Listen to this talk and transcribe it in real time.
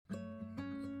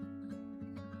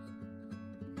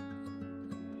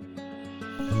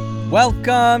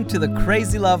Welcome to the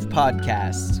Crazy Love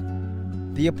Podcast.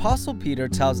 The Apostle Peter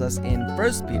tells us in 1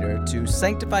 Peter to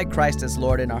sanctify Christ as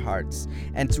Lord in our hearts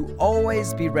and to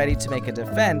always be ready to make a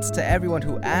defense to everyone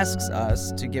who asks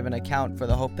us to give an account for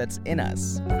the hope that's in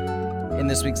us. In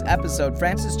this week's episode,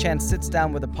 Francis Chan sits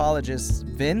down with apologists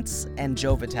Vince and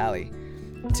Jo Vitale.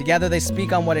 Together they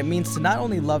speak on what it means to not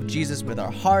only love Jesus with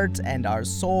our heart and our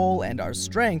soul and our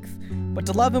strength, but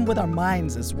to love him with our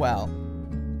minds as well.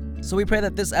 So we pray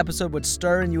that this episode would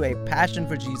stir in you a passion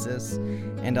for Jesus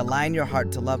and align your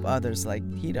heart to love others like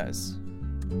he does.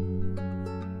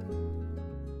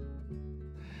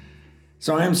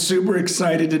 So I am super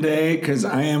excited today because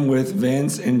I am with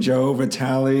Vince and Jo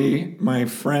Vitale, my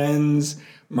friends,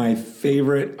 my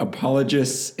favorite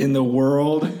apologists in the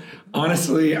world.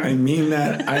 Honestly, I mean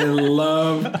that. I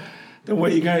love the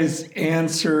way you guys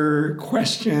answer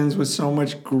questions with so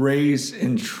much grace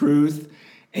and truth.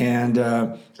 And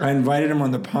I invited him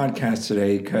on the podcast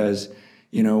today because,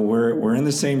 you know, we're in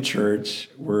the same church.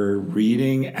 We're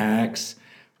reading Acts.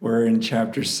 We're in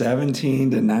chapter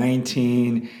 17 to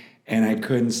 19. And I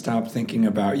couldn't stop thinking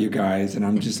about you guys. And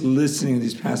I'm just listening to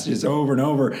these passages over and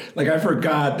over. Like, I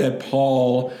forgot that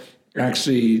Paul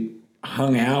actually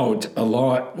hung out a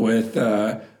lot with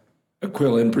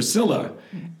Aquila and Priscilla,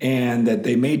 and that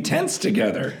they made tents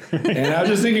together. And I was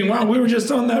just thinking, wow, we were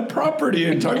just on that property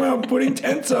and talking about putting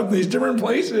tents up in these different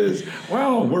places.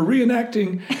 Wow, we're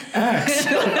reenacting Acts.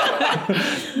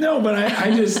 No, but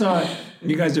I just thought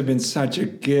you guys have been such a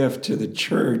gift to the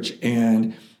church.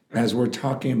 And as we're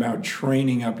talking about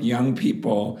training up young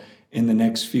people in the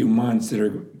next few months that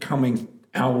are coming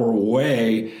our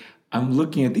way, I'm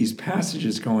looking at these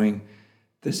passages going,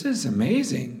 this is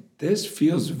amazing. This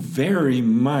feels very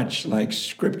much like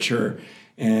Scripture.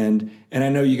 And I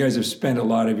know you guys have spent a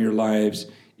lot of your lives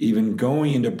even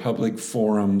going into public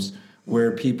forums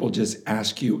where people just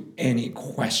ask you any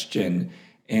question.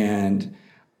 And,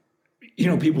 you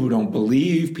know, people who don't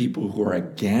believe, people who are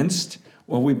against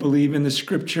what we believe in the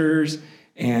Scriptures.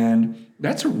 And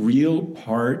that's a real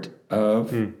part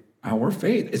of our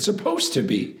faith. It's supposed to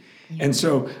be. And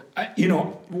so, you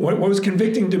know, what was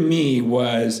convicting to me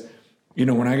was, you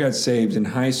know, when I got saved in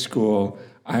high school,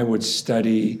 I would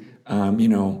study,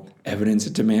 Evidence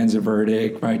That Demands a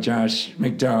Verdict by Josh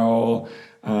McDowell.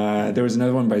 There was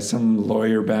another one by some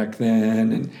lawyer back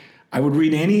then. And I would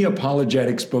read any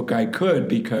apologetics book I could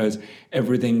because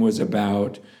everything was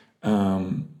about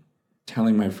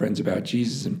telling my friends about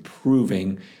Jesus and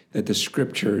proving that the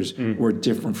Scriptures were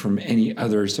different from any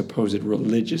other supposed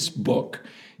religious book.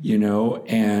 You know,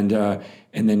 and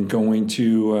then going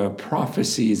to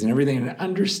prophecies and everything and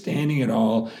understanding it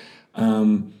all.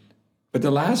 But the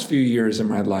last few years of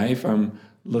my life, I'm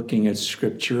looking at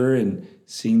Scripture and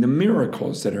seeing the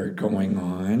miracles that are going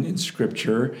on in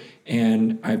Scripture.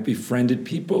 And I've befriended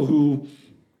people who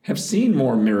have seen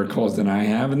more miracles than I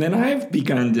have. And then I've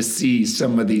begun to see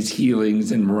some of these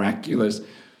healings and miraculous.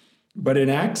 But in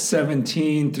Acts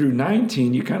 17 through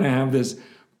 19, you kind of have this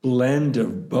blend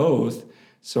of both.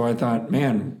 So I thought,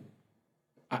 man,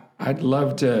 I'd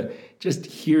love to just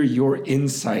hear your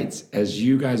insights as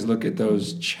you guys look at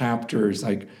those chapters.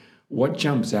 Like, what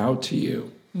jumps out to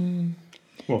you?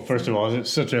 Well, first of all,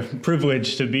 it's such a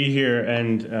privilege to be here,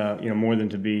 and more than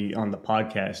to be on the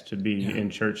podcast, to be in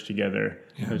church together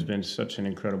has been such an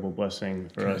incredible blessing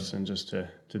for us, and just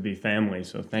to be family.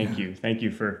 So thank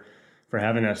you for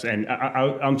having us. And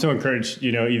I'm so encouraged,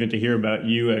 even to hear about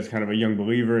you as kind of a young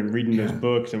believer and reading those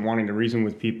books and wanting to reason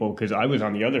with people, because I was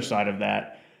on the other side of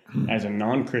that as a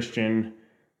non-Christian,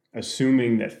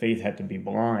 assuming that faith had to be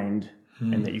blind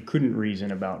and that you couldn't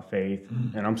reason about faith.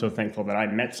 And I'm so thankful that I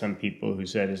met some people who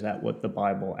said, is that what the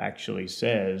Bible actually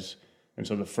says? And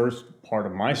so the first part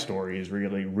of my story is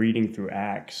really reading through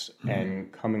Acts and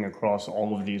coming across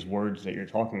all of these words that you're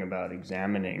talking about,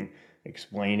 examining,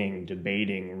 explaining,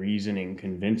 debating, reasoning,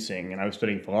 convincing. And I was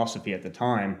studying philosophy at the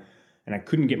time, and I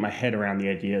couldn't get my head around the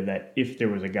idea that if there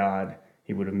was a God,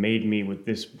 he would have made me with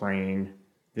this brain,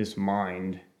 this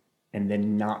mind, and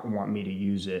then not want me to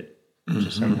use it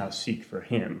to somehow seek for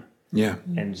him. Yeah.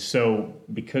 And so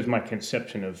because my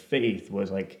conception of faith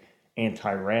was like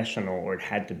anti-rational, or it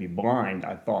had to be blind,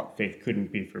 I thought faith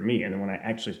couldn't be for me. And then when I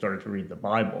actually started to read the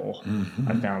Bible,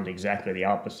 I found exactly the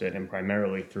opposite, and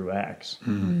primarily through Acts.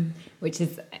 Which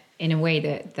is, in a way,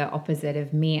 the opposite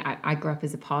of me. I grew up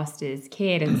as a pastor's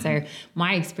kid, and so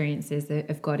my experiences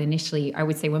of God initially, I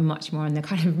would say, were much more on the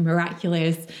kind of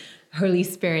miraculous Holy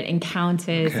Spirit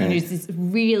encounters. And it was just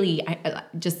really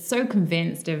just so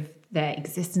convinced of the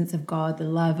existence of God, the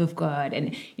love of God,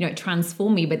 and it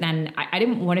transformed me. But then I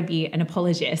didn't want to be an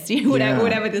apologist,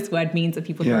 whatever this word means that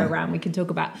people throw around. We can talk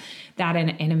about that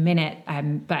in a minute.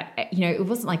 But it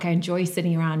wasn't like I enjoy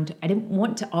sitting around. I didn't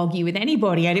want to argue with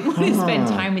anybody. I didn't want to spend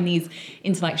time in these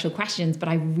intellectual questions. But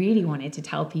I really wanted to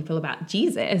tell people about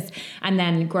Jesus. And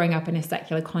then growing up in a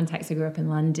secular context, I grew up in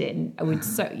London. I would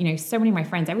so many of my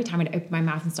friends, every time I'd open my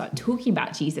mouth and start talking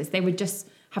about Jesus, they would just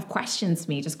have questions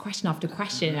for me, just question after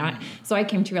question. So I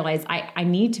came to realize I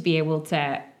need to be able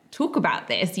to talk about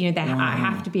this. I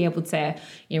have to be able to,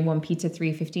 1 Peter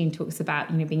 3:15 talks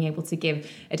about, being able to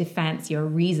give a defense, a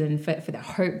reason for the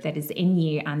hope that is in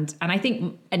you. And I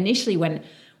think initially when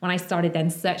I started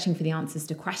then searching for the answers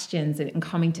to questions and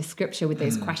coming to scripture with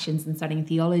those questions and studying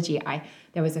theology,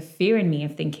 there was a fear in me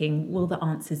of thinking, will the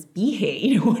answers be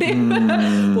here?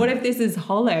 What if this is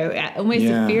hollow? Almost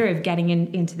a fear of getting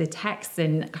into the text,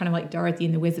 and kind of like Dorothy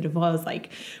in The Wizard of Oz, like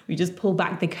we just pull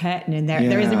back the curtain and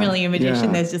there isn't really a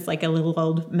magician. There's just like a little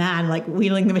old man like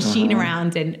wheeling the machine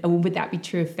around, and would that be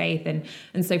true of faith?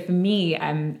 And so for me,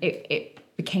 it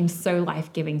became so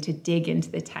life-giving to dig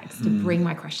into the text, to bring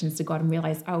my questions to God and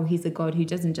realize, he's a God who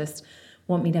doesn't just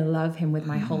want me to love him with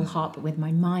my whole heart, but with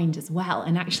my mind as well.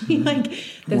 And actually,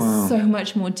 there's so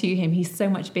much more to him. He's so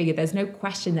much bigger. There's no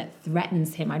question that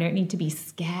threatens him. I don't need to be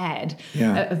scared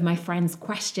of my friends'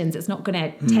 questions. It's not going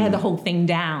to tear the whole thing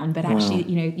down, but actually,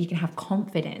 you can have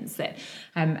confidence that,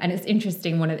 and it's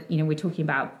interesting, we're talking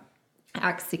about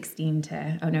Acts 17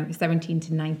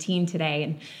 to 19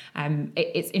 today. And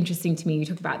it's interesting to me, you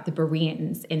talk about the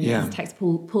Bereans in this text.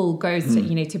 Paul goes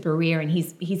to Berea, and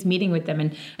he's meeting with them,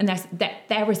 and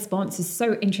their response is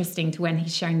so interesting to when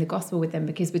he's sharing the gospel with them,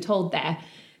 because we're told they're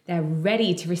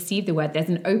ready to receive the word. There's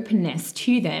an openness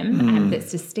to them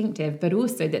that's distinctive, but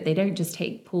also that they don't just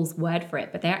take Paul's word for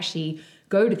it, but they actually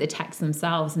go to the text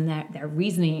themselves, and they're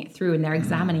reasoning it through, and they're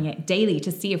examining it daily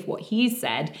to see if what he's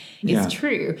said is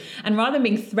true. And rather than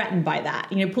being threatened by that,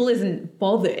 Paul isn't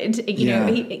bothered,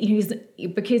 he's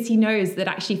because he knows that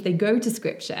actually if they go to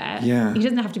scripture, he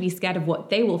doesn't have to be scared of what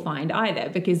they will find either,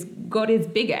 because God is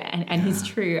bigger and he's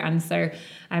true. And so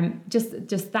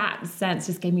just that sense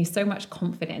just gave me so much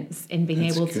confidence in being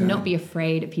able to not be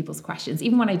afraid of people's questions,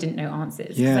 even when I didn't know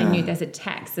answers, because I knew there's a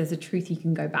text, there's a truth you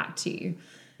can go back to.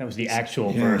 That was the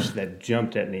actual verse that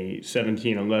jumped at me,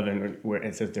 17:11, where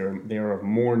it says they are of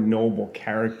more noble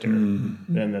character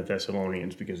than the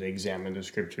Thessalonians, because they examine the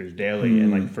scriptures daily.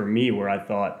 And for me, where I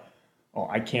thought,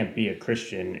 I can't be a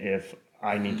Christian if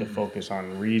I need to focus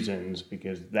on reasons,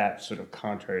 because that's sort of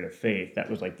contrary to faith. That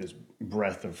was like this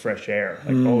breath of fresh air.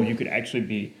 You could actually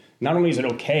be, not only is it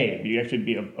okay, but you actually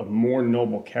be a more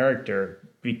noble character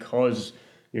because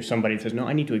you're somebody that says, no,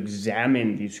 I need to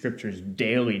examine these scriptures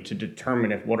daily to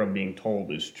determine if what I'm being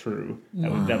told is true.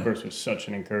 That verse was such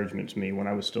an encouragement to me when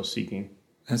I was still seeking.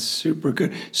 That's super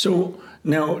good. So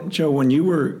now, Jo, when you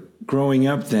were growing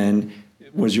up then,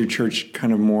 was your church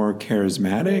kind of more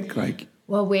charismatic?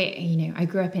 Well, I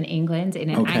grew up in England in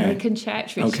an Anglican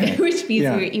church, which means we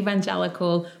were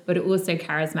evangelical, but also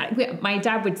charismatic. My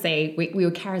dad would say we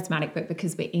were charismatic, but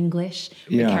because we're English,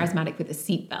 we're charismatic with a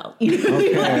seatbelt.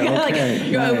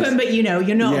 You're open, but you're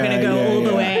not going to go all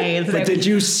the way. But did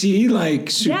you see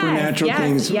supernatural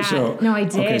things? Yeah. No, I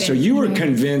did. Okay, so you were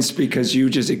convinced because you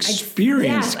just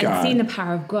experienced God. I'd seen the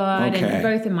power of God, and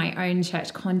both in my own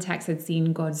church context, I'd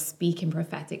seen God speak in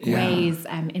prophetic ways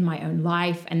in my own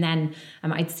life, and then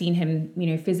I'd seen him,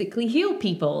 physically heal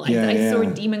people. I saw a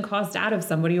demon cast out of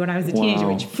somebody when I was a teenager,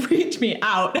 which freaked me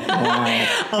out.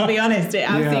 I'll be honest, it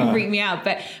absolutely freaked me out.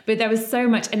 But there was so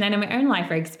much. And then in my own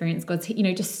life, I experienced God's,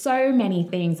 just so many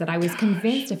things that I was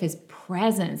convinced of his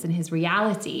presence and his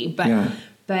reality.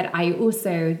 But I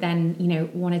also then,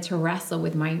 wanted to wrestle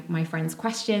with my friends'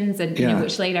 questions, and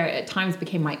which later at times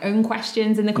became my own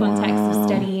questions in the context of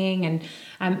studying. And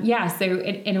so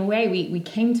in a way, we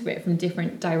came to it from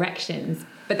different directions.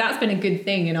 But that's been a good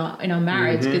thing in our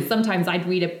marriage, because sometimes I'd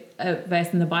read a verse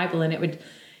in the Bible, and it would,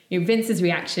 Vince's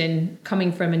reaction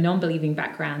coming from a non-believing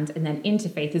background and then into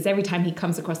faith is every time he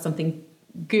comes across something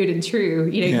good and true,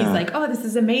 he's like, oh, this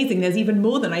is amazing, there's even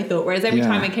more than I thought. Whereas every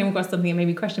time I came across something that made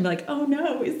me question, I'd be like, oh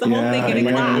no, is the whole thing going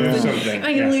to collapse? Am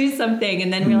I going to lose something?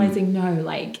 And then realizing, no,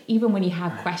 even when you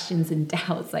have questions and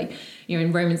doubts,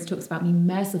 in Romans it talks about being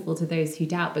merciful to those who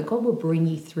doubt, but God will bring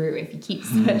you through if you keep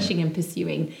searching and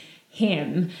pursuing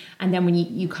him. And then when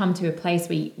you come to a place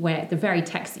where the very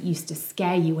texts that used to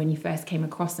scare you when you first came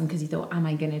across them, because you thought, am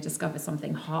I going to discover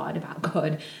something hard about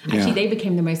God? Actually, they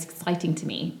became the most exciting to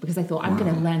me, because I thought, I'm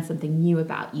going to learn something new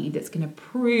about you that's going to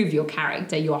prove your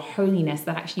character, your holiness,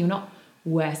 that actually you're not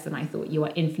worse than I thought, you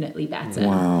are infinitely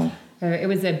better. So it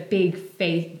was a big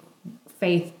faith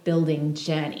faith-building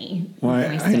journey. Well,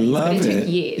 I love it. But it took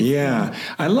years. Yeah,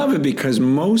 I love it because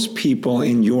most people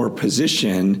in your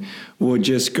position would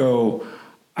just go,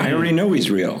 I already know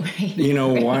he's real.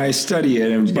 Right. Why study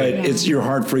it? But it's your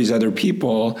heart for these other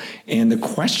people and the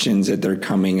questions that they're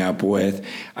coming up with.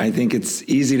 I think it's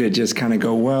easy to just kind of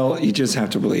go, well, you just have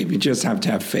to believe. You just have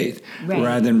to have faith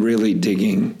rather than really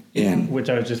digging in. Which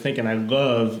I was just thinking, I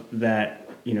love that,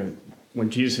 when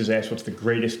Jesus is asked what's the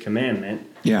greatest commandment,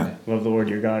 love the Lord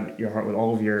your God, your heart with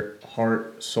all of your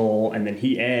heart, soul, and then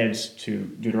he adds to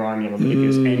Deuteronomy and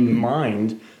Leviticus and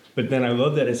mind. But then I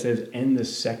love that it says, and the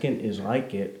second is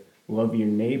like it, love your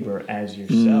neighbor as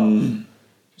yourself.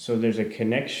 So there's a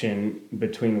connection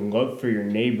between love for your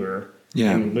neighbor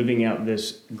and living out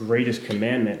this greatest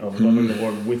commandment of loving the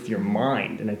Lord with your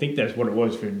mind. And I think that's what it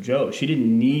was for Jo. She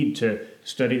didn't need to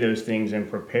study those things and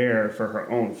prepare for her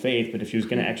own faith, but if she was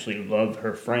going to actually love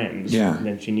her friends,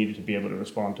 then she needed to be able to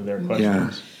respond to their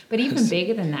questions. But even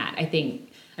bigger than that, I think,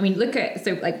 look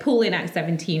at, Paul in Acts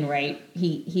 17, right?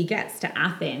 He gets to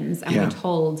Athens and we're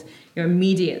told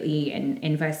immediately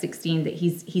in verse 16 that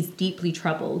he's deeply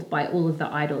troubled by all of the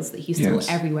idols that he saw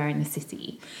everywhere in the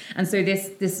city. And so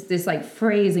this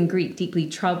phrase in Greek, deeply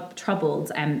troubled,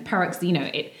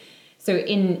 paroxeno, so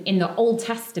in the Old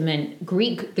Testament,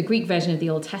 the Greek version of the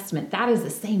Old Testament, that is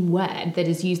the same word that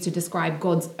is used to describe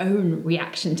God's own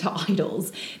reaction to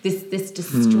idols. This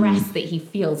distress that he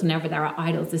feels whenever there are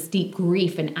idols, this deep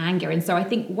grief and anger. And so I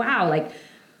think,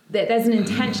 there's an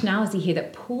intentionality here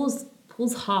that Paul's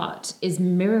heart is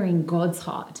mirroring God's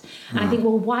heart. And I think,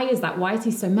 why is that? Why is he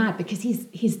so mad? Because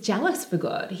he's jealous for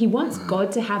God. He wants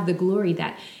God to have the glory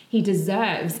that he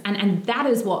deserves. And that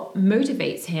is what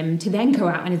motivates him to then go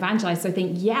out and evangelize. So I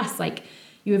think,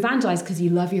 you evangelize because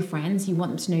you love your friends, you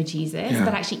want them to know Jesus.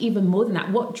 But actually, even more than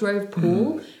that, what drove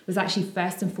Paul was actually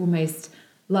first and foremost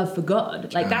love for God.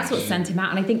 That's what sent him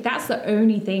out. And I think that's the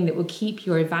only thing that will keep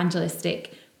your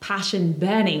evangelistic passion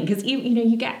burning, because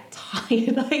you get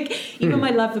tired. Even my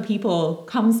love for people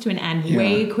comes to an end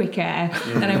way quicker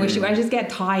than I wish it would. I just get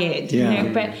tired,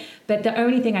 But the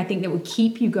only thing I think that will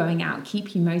keep you going out,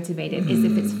 keep you motivated, is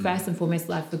if it's first and foremost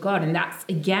love for God. And that's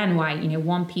again why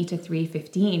 1 Peter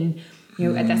 3:15,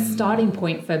 at the starting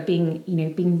point for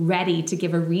being ready to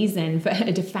give a reason for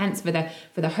a defense for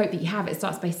the hope that you have. It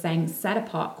starts by saying, set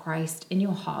apart Christ in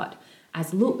your heart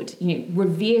as Lord,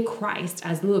 revere Christ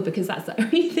as Lord, because that's the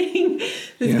only thing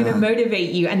that's going to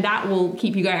motivate you, and that will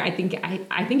keep you going. I think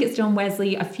it's John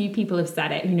Wesley. A few people have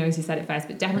said it. Who knows who said it first?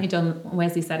 But definitely John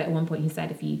Wesley said it at one point. He said,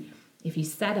 if you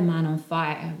set a man on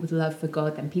fire with love for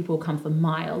God, then people will come for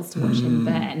miles to watch him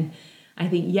burn. I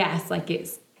think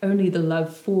it's only the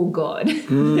love for God that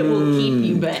will keep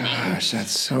you burning. Gosh,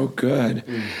 that's so good.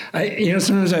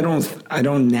 Sometimes I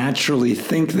don't naturally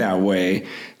think that way.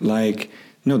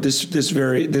 No,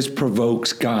 this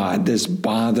provokes God. This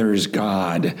bothers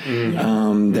God.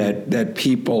 That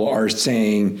people are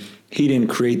saying he didn't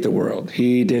create the world.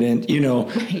 He didn't.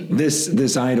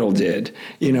 This idol did.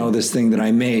 This thing that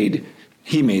I made.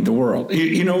 He made the world.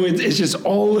 It's just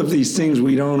all of these things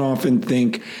we don't often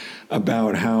think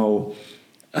about how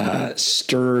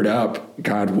stirred up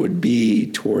God would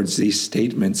be towards these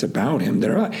statements about him.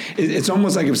 It's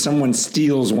almost like if someone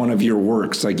steals one of your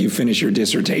works, like you finish your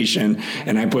dissertation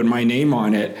and I put my name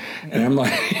on it, and I'm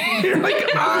like, you're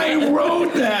like, I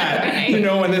wrote that,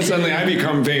 and then suddenly I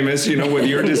become famous, with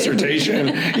your dissertation,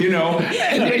 and you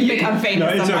become famous. No,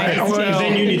 it's okay. Well,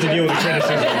 then you need to deal with the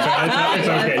criticism. So it's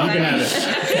okay. You can have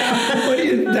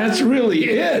it. But that's really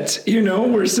it.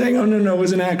 We're saying, oh, no, it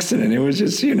was an accident. It was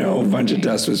just, a bunch of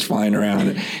dust was flying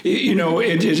around.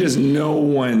 It's just no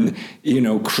one,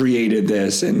 created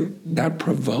this, and that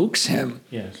provokes him.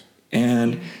 Yes.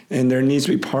 And there needs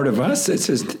to be part of us that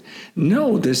says,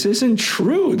 no, this isn't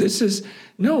true.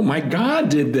 No, my God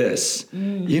did this.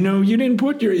 You didn't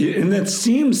put and that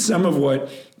seems some of what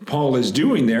Paul is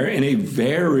doing there in a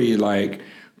very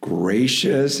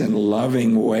gracious and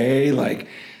loving way.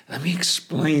 Let me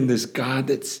explain this God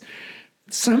that's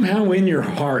somehow in your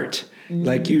heart.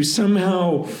 You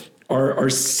somehow are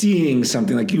seeing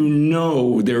something,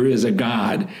 there is a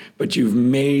God, but you've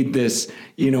made this,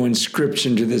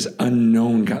 inscription to this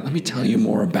unknown God. Let me tell you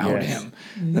more about him.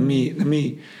 Let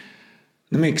me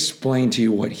explain to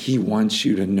you what he wants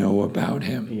you to know about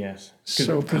him. Yes.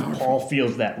 So powerful. Paul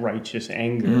feels that righteous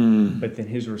anger, but then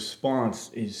his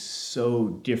response is so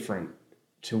different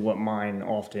to what mine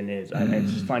often is. I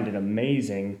just find it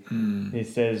amazing. It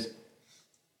says,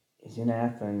 he's in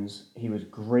Athens. He was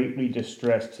greatly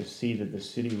distressed to see that the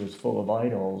city was full of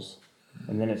idols.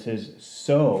 And then it says,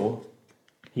 so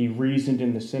he reasoned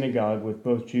in the synagogue with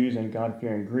both Jews and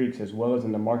God-fearing Greeks, as well as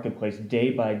in the marketplace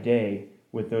day by day,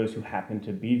 with those who happen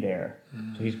to be there.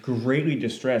 So he's greatly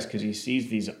distressed because he sees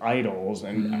these idols,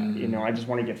 and I just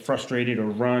want to get frustrated or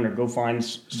run or go find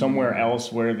somewhere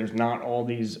else where there's not all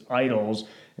these idols.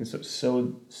 And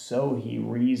so he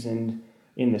reasoned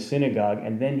in the synagogue,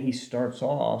 and then he starts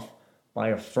off by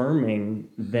affirming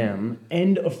them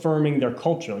and affirming their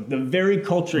culture, like the very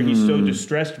culture he's so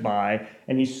distressed by.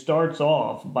 And he starts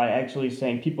off by actually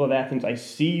saying, people of Athens, I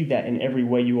see that in every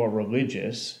way you are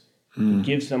religious. He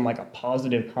gives them like a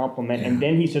positive compliment. And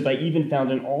then he says, I even found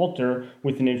an altar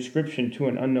with an inscription to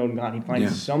an unknown God. He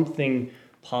finds something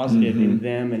positive in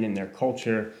them and in their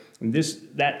culture. And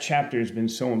that chapter has been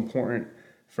so important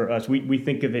for us. We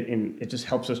think of it it just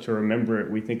helps us to remember it.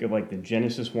 We think of like the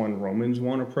Genesis 1, Romans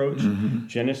 1 approach.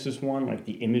 Genesis 1, like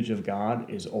the image of God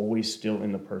is always still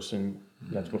in the person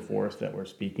that's before us that we're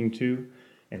speaking to.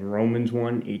 And Romans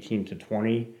 1, 18 to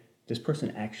 20, this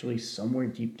person actually somewhere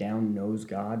deep down knows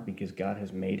God because God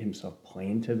has made himself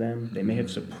plain to them. They may have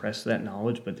suppressed that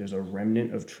knowledge, but there's a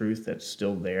remnant of truth that's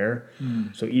still there.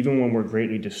 So even when we're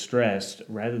greatly distressed,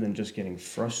 rather than just getting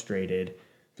frustrated,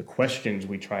 the questions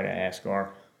we try to ask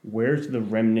are, where's the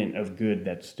remnant of good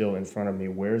that's still in front of me?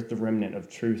 Where's the remnant of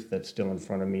truth that's still in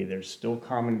front of me? There's still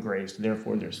common grace,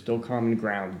 therefore there's still common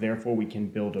ground. Therefore we can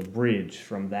build a bridge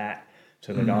from that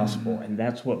to the gospel. And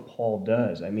that's what Paul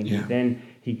does. I mean,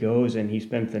 he goes and he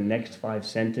spends the next 5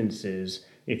 sentences,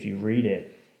 if you read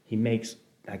it, he makes,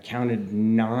 I counted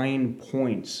 9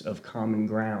 points of common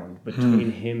ground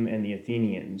between him and the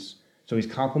Athenians. So he's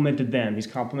complimented them, he's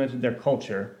complimented their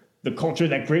culture, the culture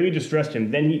that greatly distressed him.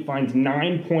 Then he finds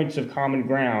 9 points of common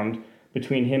ground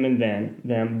between him and them.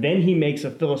 Then he makes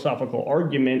a philosophical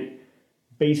argument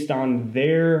based on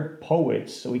their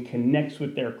poets. So he connects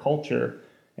with their culture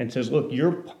and says, look,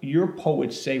 your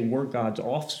poets say we're God's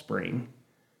offspring.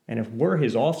 And if we're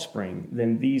his offspring,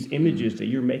 then these images that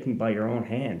you're making by your own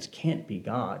hands can't be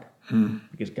God.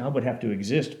 Because God would have to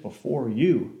exist before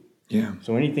you. Yeah.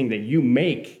 So anything that you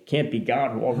make can't be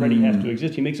God who already has to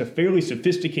exist. He makes a fairly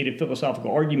sophisticated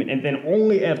philosophical argument, and then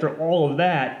only after all of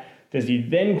that does he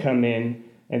then come in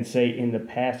and say, in the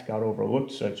past God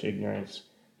overlooked such ignorance.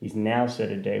 He's now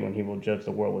set a day when he will judge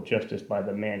the world with justice by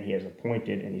the man he has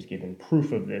appointed, and he's given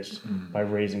proof of this by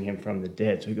raising him from the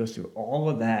dead. So he goes through all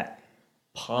of that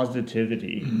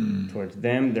positivity towards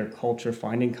them, their culture,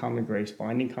 finding common grace,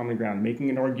 finding common ground, making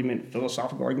an argument,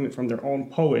 philosophical argument from their own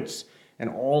poets. And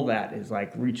all that is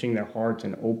like reaching their hearts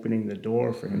and opening the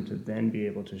door for him to then be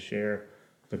able to share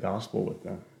the gospel with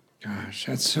them. Gosh,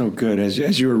 that's so good.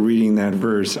 As you were reading that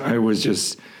verse, I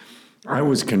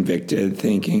was convicted,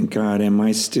 thinking, God, am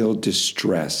I still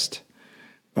distressed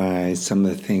by some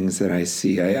of the things that I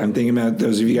see? I'm thinking about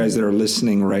those of you guys that are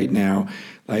listening right now,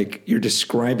 like you're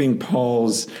describing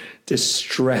Paul's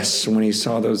distress when he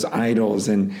saw those idols.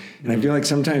 And I feel like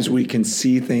sometimes we can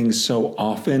see things so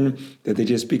often that they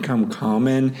just become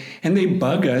common and they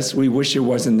bug us. We wish it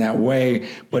wasn't that way,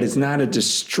 but it's not a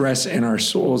distress in our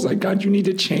souls. Like, God, you need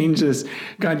to change this.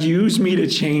 God, use me to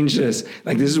change this.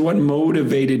 Like, this is what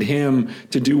motivated him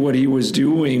to do what he was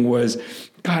doing was,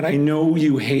 God, I know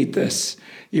you hate this.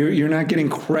 You're not getting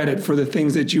credit for the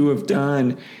things that you have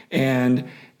done. And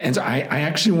so I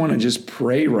actually want to just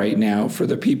pray right now for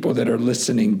the people that are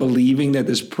listening, believing that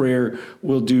this prayer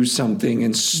will do something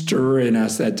and stir in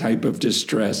us that type of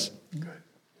distress.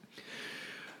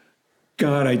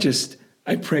 God,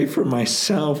 I pray for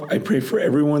myself. I pray for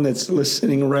everyone that's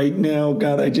listening right now.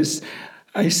 God,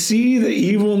 I see the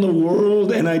evil in the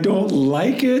world and I don't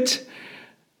like it.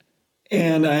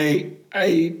 And I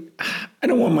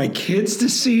don't want my kids to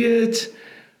see it.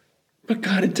 But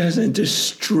God, it doesn't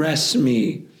distress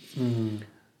me.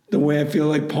 The way I feel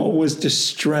like Paul was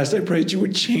distressed. I pray that you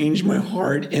would change my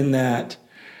heart in that.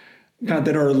 God,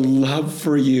 that our love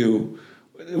for you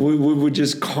would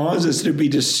just cause us to be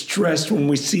distressed when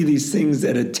we see these things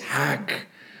that attack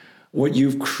what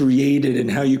you've created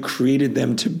and how you created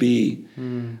them to be.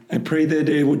 I pray that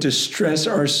it would distress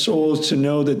our souls to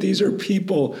know that these are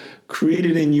people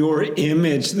created in your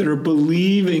image that are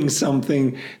believing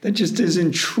something that just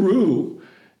isn't true.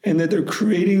 And that they're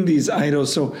creating these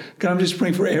idols. So, God, I'm just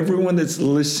praying for everyone that's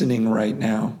listening right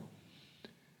now.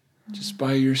 Just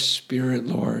by your Spirit,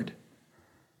 Lord,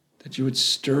 that you would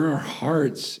stir our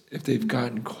hearts if they've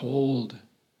gotten cold.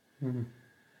 God,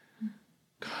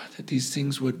 that these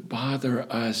things would bother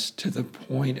us to the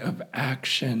point of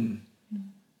action.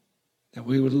 That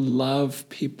we would love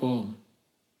people.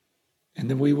 And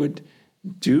that we would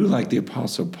do like the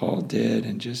Apostle Paul did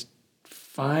and just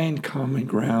find common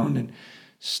ground and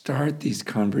start these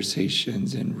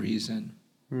conversations in reason.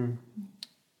 In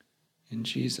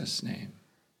Jesus' name.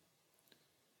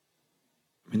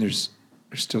 I mean,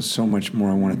 there's still so much more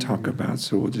I want to talk about,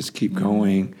 so we'll just keep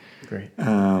going. Great.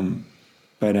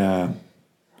 But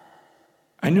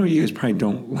I know you guys probably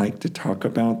don't like to talk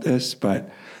about this,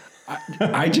 but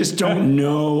I just don't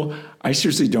know. I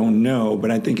seriously don't know,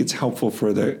 but I think it's helpful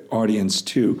for the audience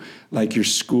too. Like your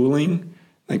schooling,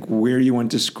 like where you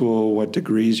went to school, what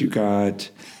degrees you got.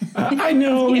 I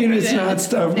know, it's not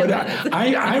stuff, but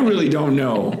I really don't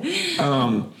know.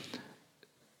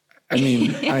 I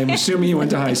mean, I'm assuming you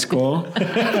went to high school.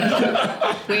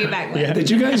 Way back when. Yeah. Did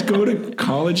you guys go to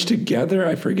college together?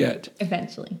 I forget.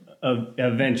 Eventually.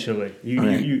 Eventually.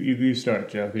 You start,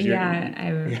 Joe.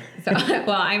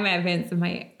 I met Vince in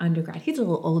my undergrad. He's a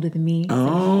little older than me.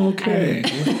 Oh, okay.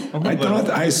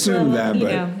 I assumed that,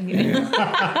 but yeah.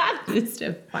 Just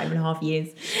 5.5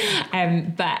 years.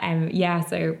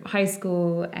 So high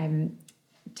school,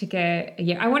 took a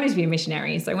year. I wanted to be a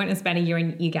missionary, so I went and spent a year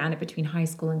in Uganda between high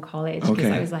school and college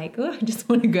because I was like, I just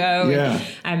want to go. Yeah.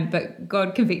 But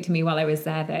God convicted me while I was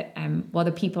there that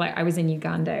the people I was in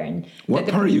Uganda and what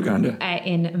part of Uganda?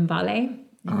 In Mbale.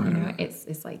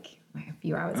 It's like a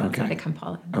few hours outside of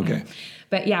Kampala. Okay.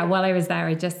 But while I was there,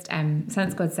 I just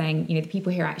sensed God saying, the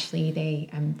people here actually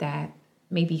they're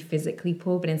maybe physically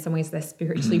poor, but in some ways they're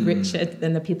spiritually richer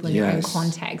than the people in your own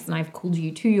context. And I've called you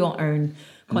to your own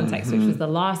context, which was the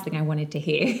last thing I wanted to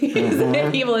hear.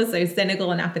 People are so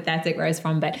cynical and apathetic where I was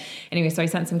from. But anyway, so I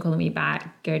sensed him calling me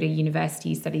back, go to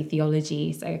university, study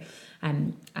theology. So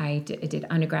I did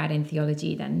undergrad in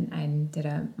theology, then I did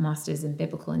a master's in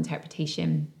biblical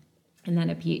interpretation, and then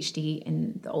a PhD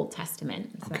in the Old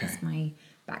Testament. So that's my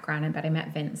background. But I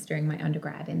met Vince during my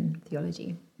undergrad in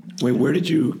theology. Wait, where did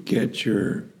you get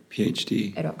your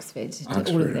PhD? At Oxford. All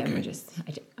of them were just...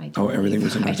 everything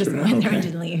was in Oxford. I just went there and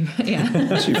didn't leave.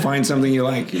 Yeah. So you find something you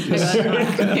like. You just...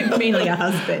 Mainly a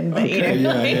husband, but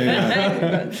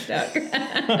I got stuck.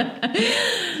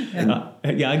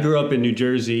 I grew up in New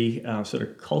Jersey, sort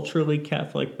of culturally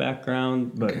Catholic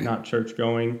background, but not church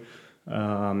going.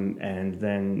 And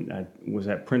then I was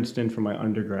at Princeton for my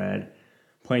undergrad,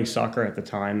 playing soccer at the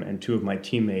time, and two of my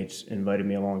teammates invited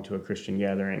me along to a Christian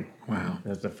gathering. Wow.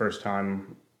 That's the first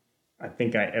time I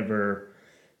think I ever,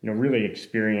 really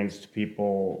experienced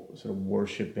people sort of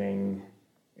worshiping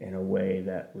in a way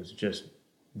that was just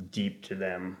deep to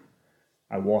them.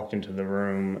 I walked into the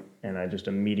room and I just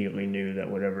immediately knew that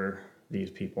whatever these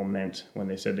people meant when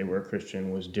they said they were a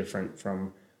Christian was different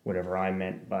from whatever I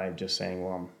meant by just saying,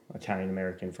 well, I'm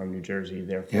Italian-American from New Jersey,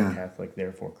 therefore Catholic,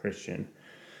 therefore Christian.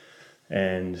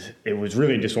 And it was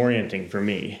really disorienting for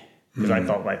me because I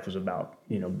thought life was about,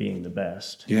 being the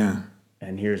best. Yeah.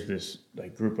 And here's this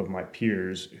group of my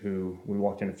peers who we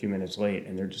walked in a few minutes late,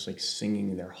 and they're just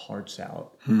singing their hearts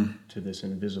out to this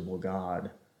invisible God.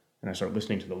 And I started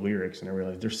listening to the lyrics, and I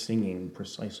realized they're singing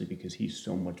precisely because he's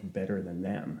so much better than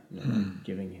them.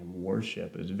 Giving him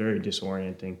worship. It was very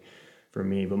disorienting for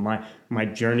me. But my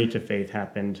journey to faith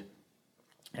happened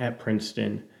at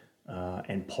Princeton.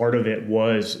 And part of it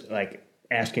was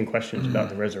asking questions about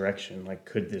the resurrection,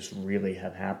 could this really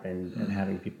have happened? And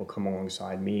having people come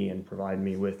alongside me and provide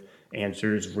me with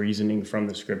answers, reasoning from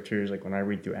the scriptures. When I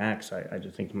read through Acts, I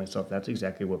just think to myself, that's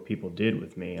exactly what people did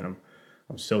with me. And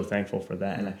I'm so thankful for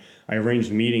that. And I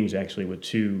arranged meetings actually with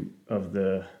two of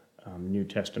the New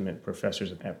Testament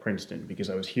professors at Princeton because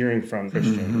I was hearing from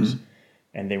Christians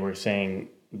and they were saying,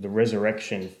 the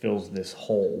resurrection fills this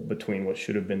hole between what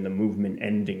should have been the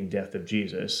movement-ending death of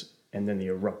Jesus and then the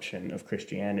eruption of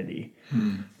Christianity.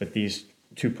 But these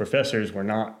two professors were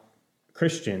not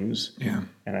Christians,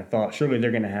 and I thought, surely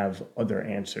they're going to have other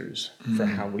answers for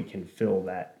how we can fill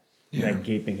that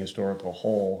gaping historical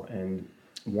hole. And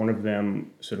one of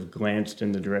them sort of glanced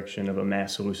in the direction of a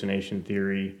mass hallucination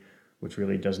theory, which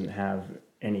really doesn't have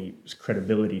any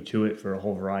credibility to it for a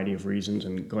whole variety of reasons,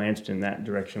 and glanced in that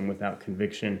direction without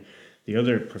conviction. The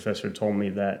other professor told me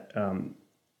that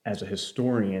as a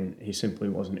historian, he simply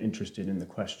wasn't interested in the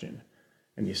question.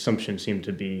 And the assumption seemed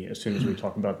to be, as soon as we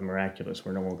talk about the miraculous,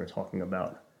 we're no longer talking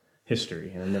about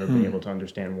history. And I've never been able to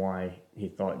understand why he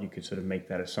thought you could sort of make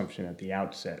that assumption at the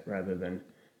outset rather than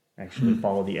actually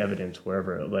follow the evidence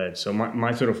wherever it led. So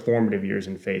my sort of formative years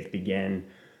in faith began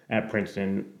at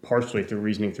Princeton, partially through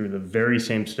reasoning through the very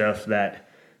same stuff that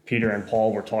Peter and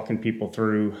Paul were talking people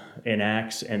through in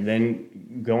Acts, and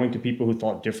then going to people who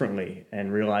thought differently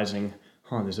and realizing,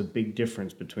 there's a big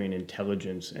difference between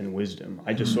intelligence and wisdom.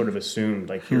 I just sort of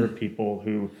assumed, here are people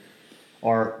who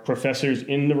are professors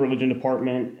in the religion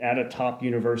department at a top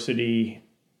university.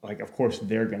 Of course,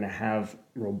 they're going to have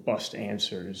robust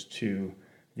answers to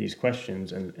these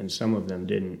questions, and some of them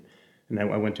didn't. And then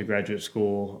I went to graduate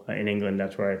school in England.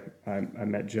 That's where I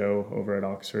met Joe over at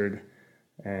Oxford.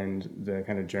 And the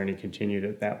kind of journey continued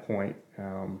at that point.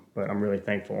 But I'm really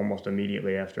thankful. Almost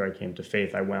immediately after I came to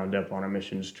faith, I wound up on a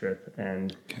missions trip.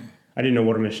 And I didn't know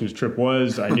what a missions trip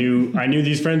was. I knew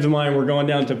these friends of mine were going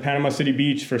down to Panama City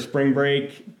Beach for spring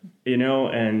break,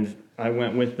 and I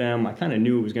went with them. I kind of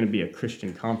knew it was going to be a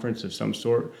Christian conference of some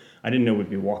sort. I didn't know we'd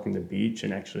be walking the beach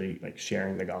and actually like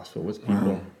sharing the gospel with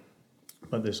people. Wow.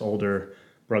 But this older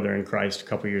brother in Christ, a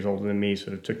couple years older than me,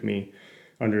 sort of took me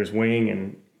under his wing,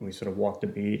 and we sort of walked the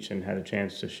beach and had a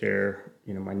chance to share,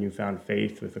 my newfound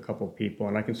faith with a couple of people.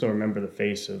 And I can still remember the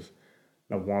face of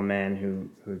one man who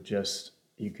just,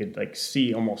 you could like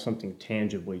see almost something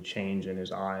tangibly change in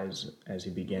his eyes as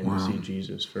he began to see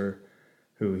Jesus for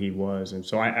who he was. And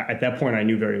so at that point I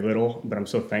knew very little, but I'm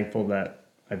so thankful that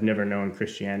I've never known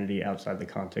Christianity outside the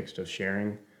context of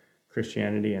sharing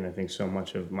Christianity. And I think so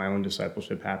much of my own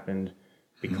discipleship happened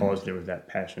because there was that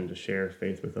passion to share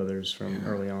faith with others from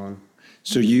early on.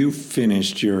 So you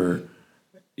finished your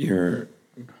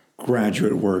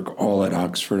graduate work all at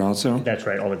Oxford also? That's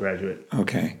right, all the graduate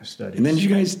studies. And then did you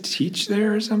guys teach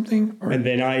there or something? Or? And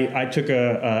then I took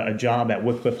a job at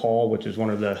Wycliffe Hall, which is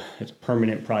it's a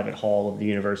permanent private hall of the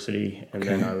university. And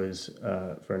then I was,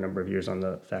 for a number of years, on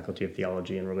the Faculty of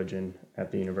Theology and Religion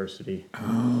at the university.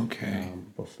 Oh, okay.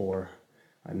 Before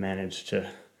I managed to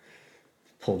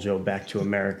pull Jo back to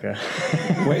America.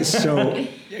 Wait, so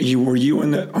were you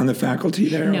on the faculty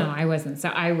there? No, I wasn't. So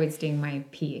I was doing my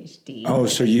PhD. Oh,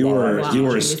 so you were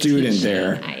a student teaching.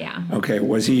 there. Yeah. Okay,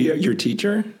 was he your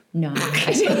teacher? No.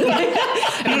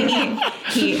 I mean,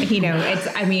 he knows.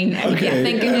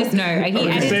 Thank goodness, no. He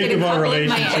edited a couple of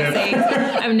my essays.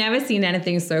 I've never seen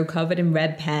anything so covered in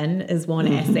red pen as one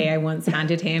essay I once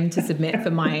handed him to submit for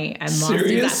my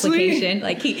master's application.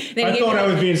 I thought I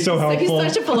was being so helpful.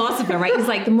 He's such a philosopher, right? He's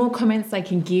like, the more comments I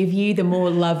can give you, the more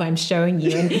love I'm showing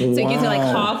you. And so he gives me like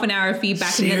half an hour of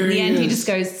feedback. And then at the end, he just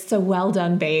goes, "So well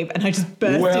done, babe." And I just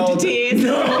burst into tears.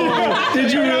 No.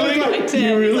 Did you really?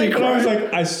 You really cried? I was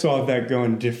like, I saw that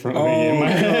going differently in my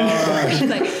head. It's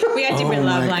like, we had different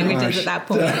love languages at that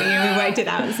point. We worked it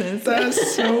out since.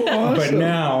 That's so awesome. But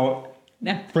now,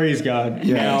 praise God,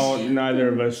 now neither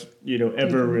of us,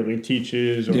 ever really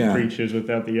teaches or preaches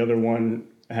without the other one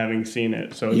having seen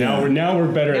it. So now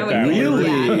we're better at that.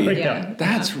 Really? Yeah.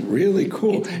 That's really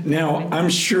cool. Now, I'm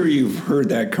sure you've heard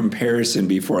that comparison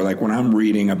before. Like when I'm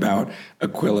reading about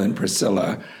Aquila and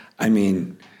Priscilla,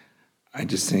 I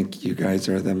just think you guys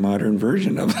are the modern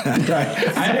version of that.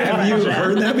 Have you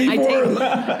heard that before?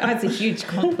 That's a huge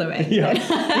compliment.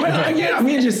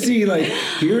 Just see,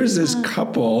 here's this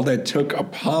couple that took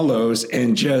Apollos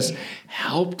and just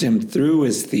helped him through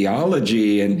his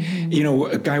theology. And,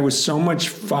 a guy with so much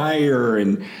fire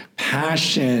and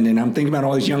passion. And I'm thinking about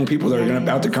all these young people that are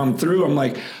about to come through. I'm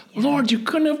like, Lord, you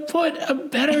couldn't have put a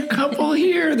better couple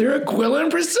here. They're Aquila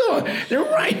and Priscilla. They're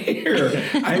right here.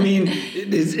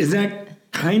 Is that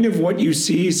kind of what you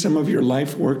see some of your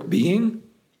life work being?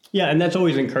 Yeah, and that's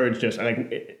always encouraged us.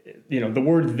 The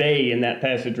word "they" in that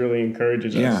passage really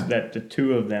encourages us that the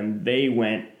two of them, they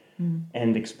went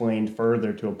and explained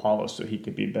further to Apollos so he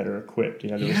could be better equipped.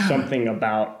 There was something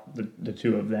about the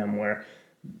two of them where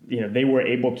they were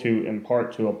able to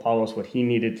impart to Apollos what he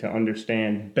needed to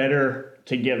understand better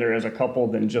together as a couple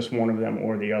than just one of them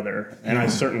or the other. And I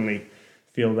certainly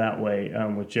feel that way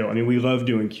with Jo. We love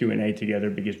doing Q&A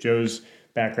together because Jo's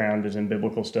background is in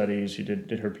biblical studies. She did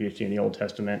her PhD in the Old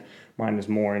Testament. Mine is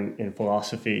more in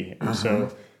philosophy. And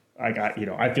so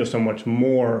I feel so much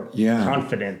more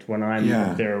confident when I'm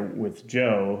there with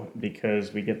Jo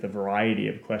because we get the variety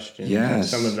of questions. Yes. And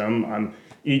some of them I'm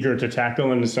eager to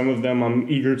tackle, and some of them I'm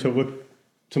eager to look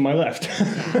to my left.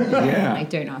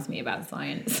 Don't ask me about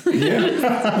science. But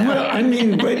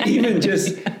even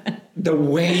just the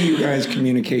way you guys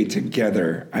communicate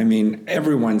together,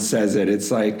 everyone says it.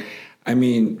 It's like,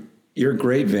 you're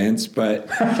great, Vince, but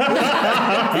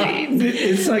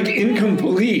it's like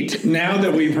incomplete now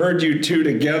that we've heard you two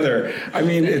together.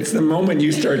 It's the moment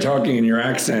you start talking in your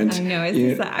accent. I know,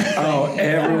 it's the accent. Oh,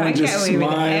 everyone just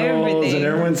smiles and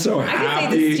everyone's so happy. I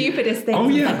can say the stupidest thing. Oh,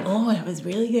 yeah. That was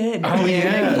really good. Oh,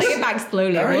 yeah. Play it back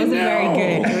slowly. It wasn't very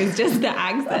good. It was just the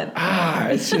accent.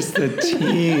 It's just the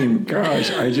team. Gosh,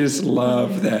 I just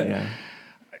love that. Yeah.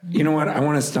 You know what? I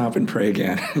want to stop and pray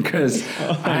again because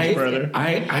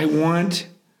I want.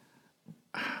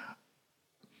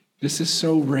 This is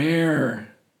so rare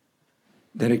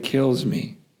that it kills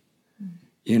me.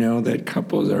 That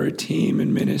couples are a team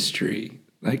in ministry.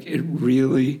 It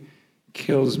really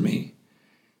kills me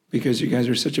because you guys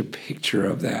are such a picture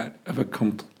of that, of a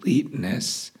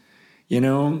completeness.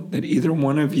 That either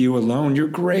one of you alone, you're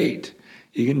great.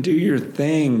 You can do your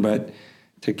thing, but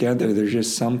together. There's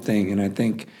just something. And I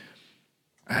think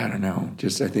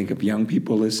of young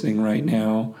people listening right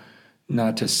now,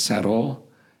 not to settle,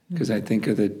 because I think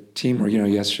of the team where,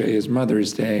 yesterday is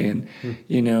Mother's Day, and,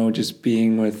 just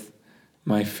being with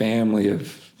my family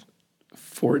of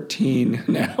 14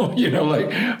 now,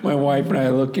 like my wife and I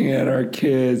looking at our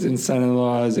kids and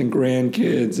son-in-laws and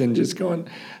grandkids and just going,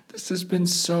 this has been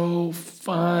so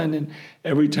fun. And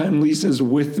every time Lisa's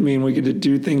with me and we get to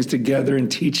do things together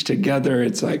and teach together,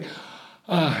 it's like,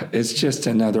 it's just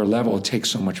another level. It takes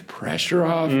so much pressure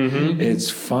off. Mm-hmm. It's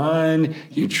fun.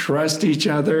 You trust each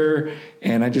other.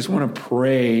 And I just want to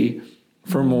pray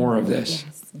for more of this.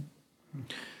 Yes.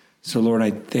 So, Lord, I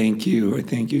thank you. I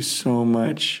thank you so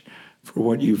much for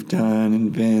what you've done,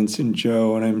 and Vince and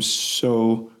Jo. And I'm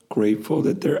so grateful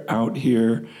that they're out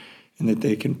here and that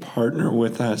they can partner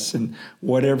with us. And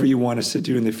whatever you want us to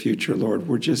do in the future, Lord,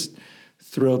 we're just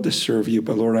thrilled to serve you.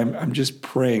 But Lord, I'm just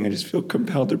praying. I just feel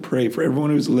compelled to pray for everyone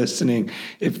who's listening.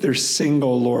 If they're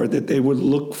single, Lord, that they would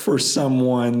look for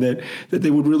someone that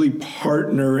they would really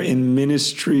partner in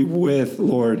ministry with,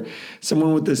 Lord,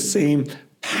 someone with the same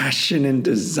passion and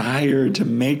desire to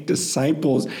make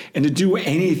disciples and to do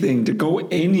anything, to go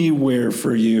anywhere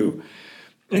for you.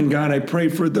 And God, I pray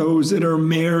for those that are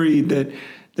married, that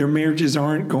their marriages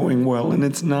aren't going well and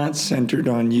it's not centered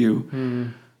on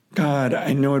you. God,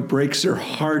 I know it breaks their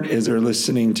heart as they're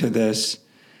listening to this.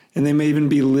 And they may even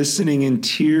be listening in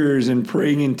tears and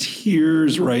praying in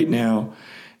tears right now.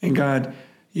 And God,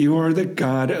 you are the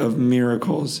God of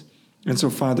miracles. And so,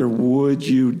 Father, would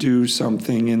you do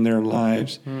something in their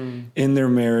lives, in their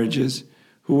marriages?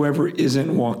 Whoever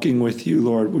isn't walking with you,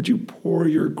 Lord, would you pour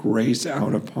your grace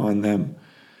out upon them?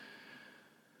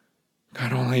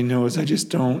 God, all I know is I just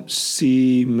don't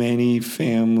see many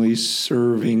families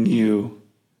serving you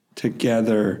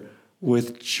together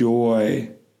with joy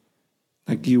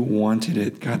like you wanted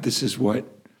it. God, this is what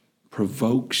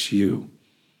provokes you.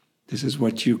 This is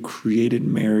what you created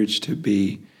marriage to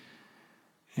be.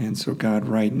 And so, God,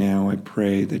 right now, I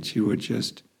pray that you would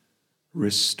just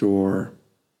restore,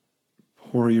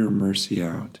 pour your mercy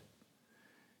out,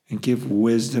 and give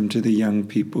wisdom to the young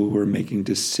people who are making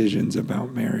decisions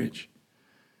about marriage,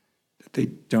 that they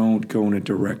don't go in a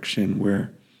direction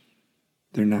where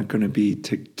they're not going to be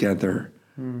together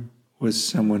with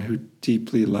someone who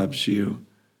deeply loves you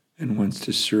and wants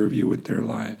to serve you with their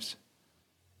lives.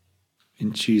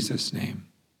 In Jesus' name,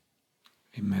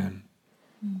 amen.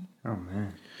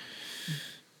 Amen.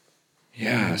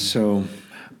 Yeah, so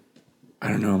I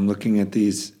don't know, I'm looking at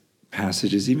these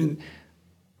passages, even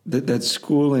that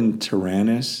school in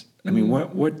Tyrannus. I mean,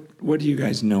 what do you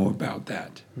guys know about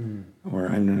that? Or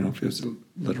I don't know if it was a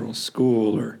literal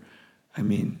school or,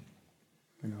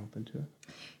 been open to it.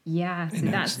 Yeah, so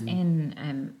that's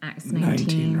in Acts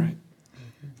 19, right?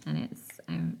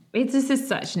 And this is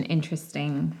such an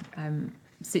interesting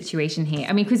situation here.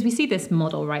 I mean, because we see this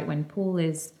model, right? When Paul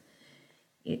is,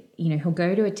 he'll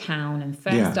go to a town, and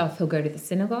first off, he'll go to the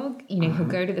synagogue. He'll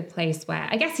go to the place where,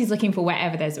 I guess he's looking for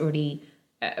wherever there's already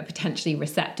a potentially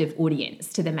receptive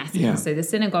audience to the message. Yeah. So the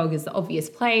synagogue is the obvious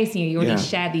place. You already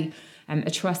share the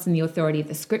a trust in the authority of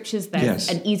the scriptures. There's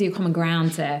an easier common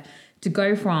ground to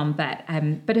go from,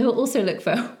 but he'll also look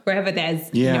for wherever there's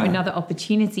another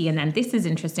opportunity. And then this is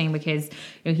interesting because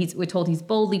we're told he's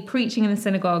boldly preaching in the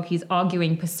synagogue, he's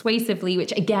arguing persuasively,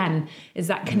 which again is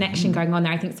that connection going on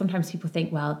there. I think sometimes people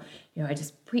think, well, I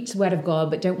just preach the word of God,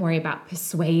 but don't worry about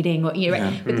persuading, or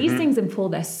but these things in Paul,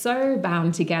 they're so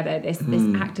bound together. This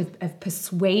act of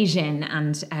persuasion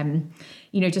and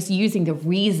just using the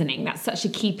reasoning. That's such a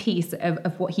key piece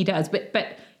of what he does.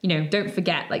 But don't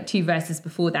forget, like 2 verses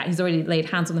before that, he's already laid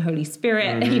hands on the Holy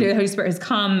Spirit. The Holy Spirit has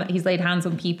come. He's laid hands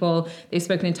on people. They've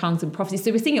spoken in tongues and prophecy.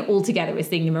 So we're seeing it all together. We're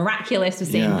seeing the miraculous. We're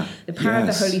seeing the power of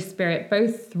the Holy Spirit,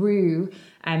 both through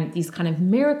these kind of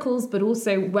miracles, but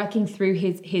also working through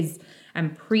his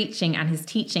preaching and his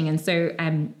teaching. And so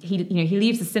he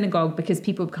leaves the synagogue because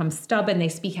people become stubborn. They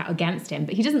speak out against him.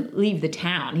 But he doesn't leave the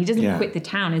town. He doesn't quit the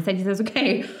town. Instead, he says,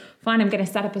 okay, fine, I'm going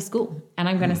to set up a school and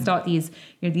I'm going to start these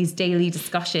daily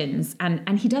discussions.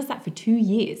 And he does that for 2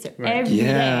 years. So every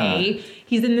day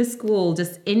he's in the school,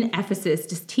 just in Ephesus,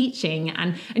 just teaching.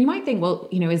 And you might think, well,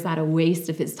 is that a waste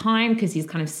of his time? Because he's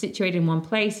kind of situated in one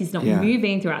place. He's not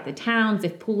moving throughout the towns.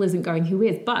 If Paul isn't going, who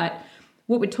is? But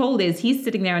what we're told is he's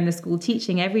sitting there in the school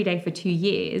teaching every day for 2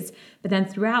 years. But then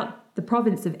throughout the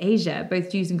province of Asia,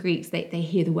 both Jews and Greeks, they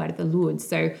hear the word of the Lord.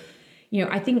 So,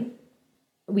 I think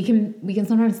we can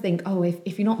sometimes think, oh,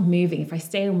 if you're not moving, if I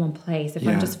stay in one place, if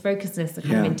I'm just focused in this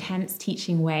kind of intense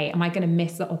teaching way, am I going to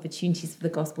miss the opportunities for the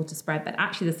gospel to spread? But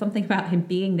actually, there's something about him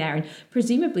being there, and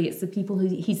presumably it's the people who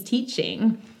he's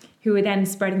teaching who are then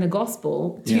spreading the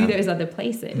gospel to those other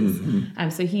places.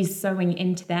 So he's sowing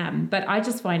into them. But I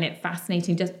just find it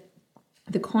fascinating, just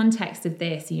the context of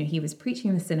this. He was preaching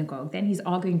in the synagogue, then he's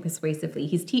arguing persuasively.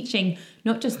 He's teaching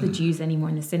not just the Jews anymore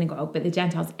in the synagogue, but the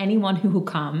Gentiles. Anyone who will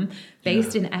come,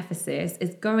 based in Ephesus,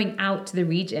 is going out to the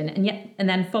region. And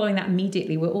then following that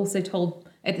immediately, we're also told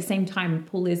at the same time,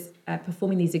 Paul is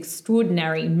performing these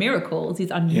extraordinary miracles,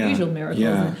 these unusual miracles.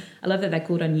 Yeah. And I love that they're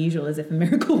called unusual, as if a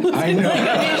miracle was I know.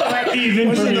 unusual.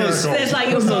 Even for miracles. There's like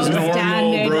your Those gold normal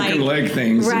standard, broken leg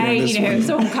things. right? This one.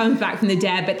 Someone comes back from the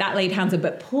dead, but that laid hands on.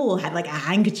 But Paul had like a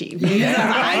handkerchief.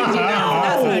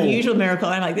 That's an unusual miracle.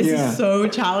 I'm like, this is so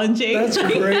challenging. That's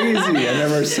crazy.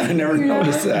 I never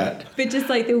noticed that. But just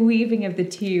like the weaving of the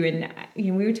two, and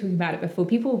we were talking about it before.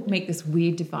 People make this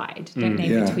weird divide, don't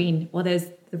they? Between there's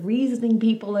the reasoning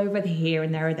people over here,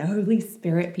 and there are the Holy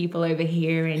Spirit people over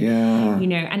here, and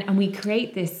and we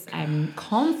create this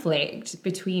conflict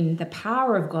between the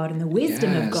power of God and the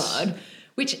wisdom of God,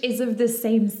 which is of the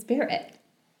same Spirit,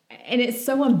 and it's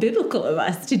so unbiblical of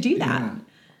us to do that.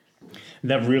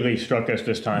 That really struck us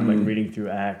this time, like reading through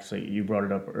Acts. Like you brought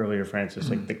it up earlier, Francis,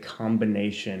 like the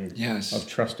combination of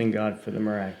trusting God for the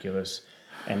miraculous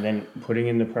and then putting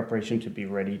in the preparation to be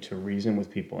ready to reason with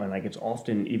people. And like it's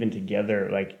often even together,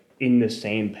 like in the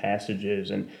same passages.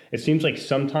 And it seems like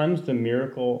sometimes the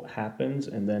miracle happens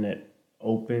and then it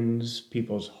opens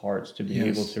people's hearts to be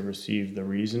able to receive the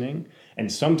reasoning.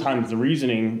 And sometimes the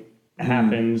reasoning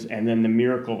happens and then the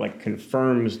miracle like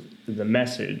confirms the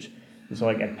message. And so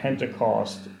like at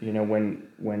Pentecost,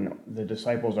 when the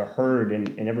disciples are heard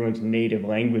in everyone's native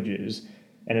languages,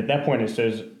 and at that point it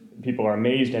says people are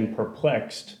amazed and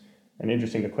perplexed. And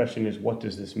interesting, the question is, what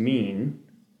does this mean?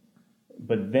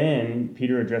 But then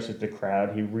Peter addresses the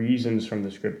crowd. He reasons from the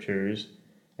scriptures.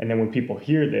 And then when people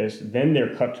hear this, then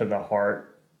they're cut to the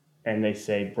heart and they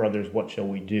say, brothers, what shall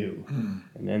we do?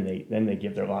 And then they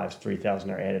give their lives.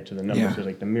 3,000 are added to the number. So it's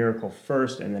like the miracle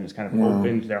first, and then it's kind of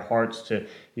opened their hearts to,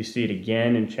 you see it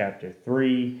again in chapter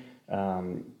 3.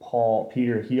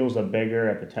 Peter heals a beggar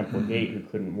at the temple gate who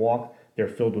couldn't walk. They're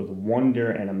filled with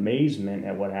wonder and amazement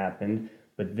at what happened.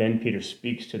 But then Peter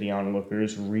speaks to the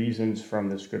onlookers, reasons from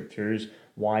the scriptures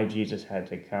why Jesus had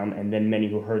to come. And then many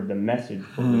who heard the message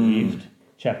believed.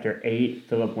 Chapter 8,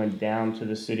 Philip went down to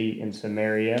the city in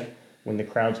Samaria. When the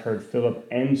crowds heard Philip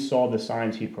and saw the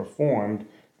signs he performed,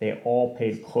 they all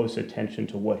paid close attention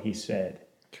to what he said.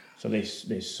 So they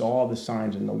saw the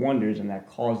signs and the wonders, and that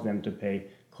caused them to pay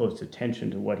close attention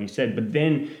to what he said. But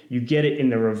then you get it in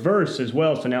the reverse as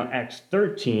well. So now Acts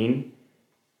 13,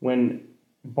 when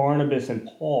Barnabas and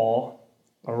Paul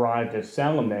arrived at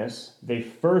Salamis, they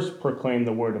first proclaimed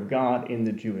the word of God in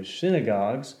the Jewish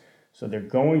synagogues. So they're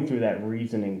going through that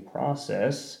reasoning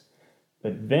process.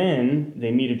 But then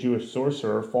they meet a Jewish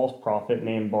sorcerer, false prophet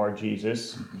named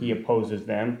Bar-Jesus. He opposes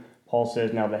them. Paul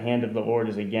says, now the hand of the Lord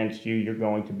is against you. You're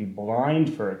going to be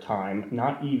blind for a time,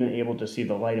 not even able to see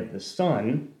the light of the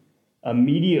sun.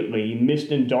 Immediately,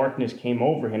 mist and darkness came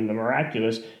over him, the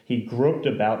miraculous. He groped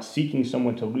about, seeking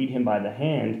someone to lead him by the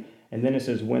hand. And then it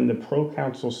says, when the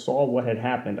proconsul saw what had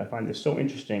happened, I find this so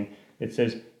interesting. It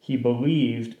says, he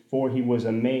believed, for he was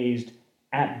amazed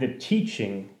at the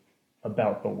teaching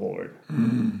about the Lord.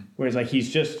 Whereas like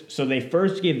so they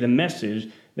first gave the message,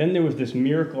 then there was this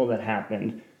miracle that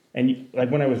happened. And like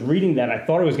when I was reading that, I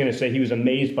thought it was going to say he was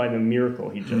amazed by the miracle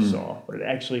he just saw. But it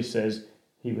actually says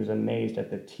he was amazed at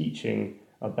the teaching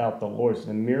about the Lord. So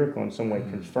the miracle in some way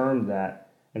confirmed that.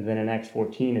 And then in Acts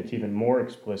 14, it's even more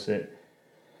explicit.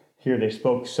 Here they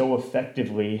spoke so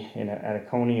effectively at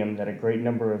Iconium that a great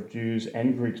number of Jews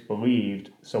and Greeks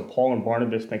believed. So Paul and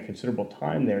Barnabas spent considerable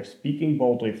time there, speaking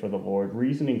boldly for the Lord,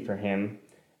 reasoning for him.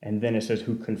 And then it says,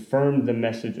 who confirmed the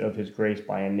message of his grace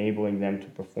by enabling them to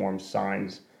perform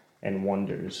signs and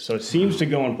wonders. So it seems to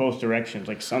go in both directions.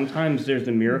 Like sometimes there's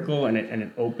the miracle and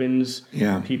it opens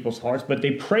people's hearts, but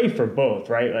they pray for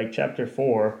both, right? Like chapter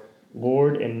 4,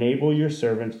 Lord, enable your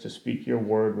servants to speak your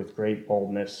word with great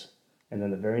boldness. And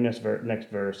then the very next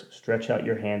verse, stretch out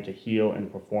your hand to heal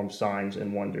and perform signs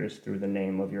and wonders through the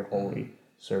name of your holy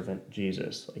servant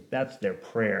Jesus. Like that's their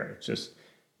prayer. It's just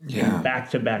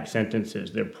back-to-back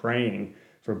sentences. They're praying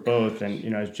for both. And,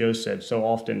 as Joe said, so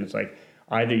often it's like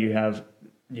either you have,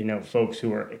 folks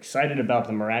who are excited about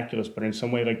the miraculous, but in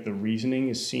some way like the reasoning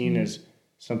is seen as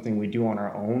something we do on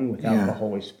our own without the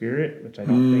Holy Spirit, which I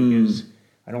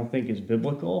don't think is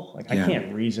biblical. Like I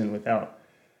can't reason without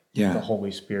the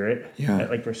Holy Spirit. That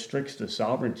like restricts the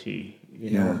sovereignty,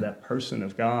 of that person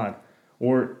of God.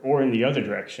 or in the other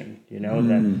direction,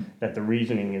 that the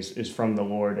reasoning is from the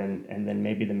Lord, and then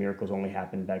maybe the miracles only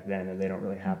happened back then and they don't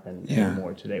really happen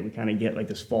anymore today. We kind of get like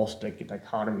this false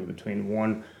dichotomy between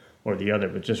one or the other.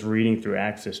 But just reading through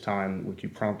Acts this time, which you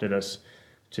prompted us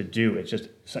to do, it's just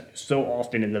so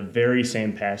often in the very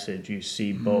same passage you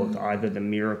see both, either the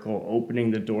miracle opening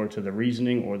the door to the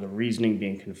reasoning or the reasoning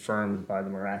being confirmed by the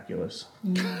miraculous.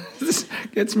 This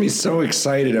gets me so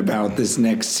excited about this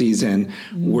next season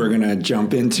we're going to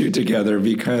jump into together,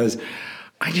 because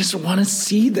I just want to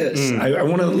see this. I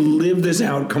want to live this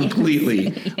out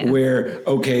completely. Where,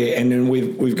 okay, and then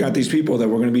we've got these people that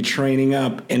we're going to be training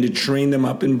up, and to train them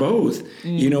up in both,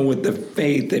 with the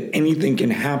faith that anything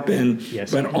can happen,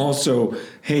 but also,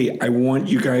 hey, I want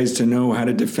you guys to know how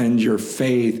to defend your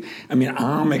faith. I mean,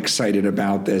 I'm excited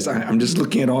about this. I'm just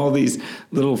looking at all these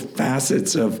little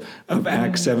facets of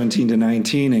Acts 17 to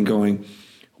 19 and going,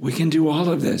 we can do all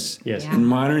of this in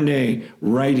modern day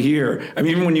right here. I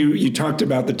mean, even when you talked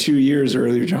about the 2 years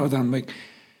earlier, Jonathan, I'm like,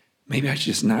 maybe I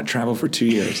should just not travel for 2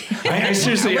 years. I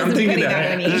seriously, I'm thinking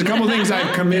that. There's a couple things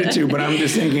I've committed to, but I'm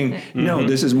just thinking, no,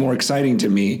 this is more exciting to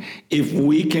me. If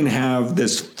we can have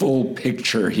this full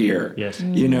picture here,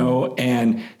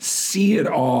 and see it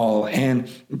all and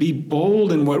be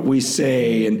bold in what we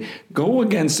say and go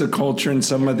against the culture in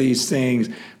some of these things,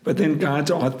 but then God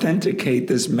to authenticate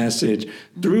this message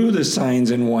through the signs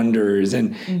and wonders,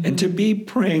 and to be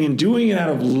praying and doing it out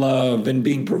of love and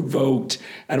being provoked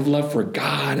out of love for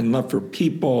God and love for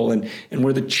people, and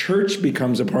where the church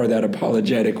becomes a part of that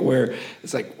apologetic, where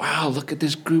it's like, wow, look at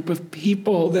this group of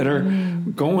people that are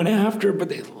going after, but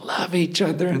they love each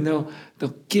other and they'll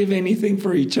give anything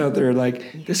for each other.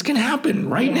 Like, this can happen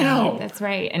right now. That's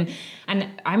right. And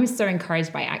I'm so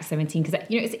encouraged by Acts 17, because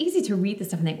it's easy to read this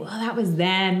stuff and think, well, that was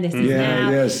then, this is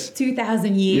now,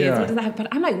 2,000 years. What does that? But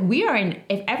I'm like,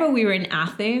 if ever we were in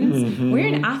Athens, we're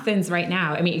in Athens right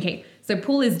now. I mean, okay, so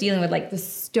Paul is dealing with like the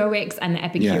Stoics and the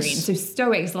Epicureans. So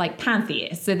Stoics are like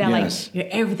pantheists. So they're like,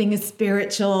 everything is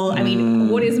spiritual. I mean,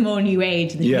 what is more New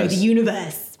Age than the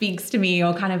universe speaks to me,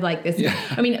 or kind of like this.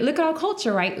 I mean, look at our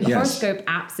culture, right? The horoscope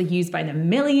apps are used by the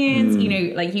millions.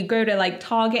 Like you go to like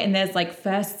Target and there's like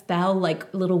first spell,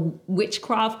 like little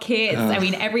witchcraft kits. I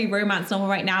mean, every romance novel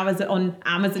right now is on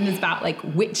Amazon is about like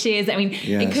witches. I mean,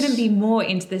 it couldn't be more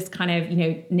into this kind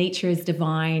of, nature is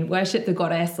divine, worship the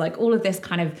goddess, like all of this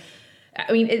kind of,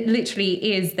 I mean, it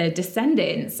literally is the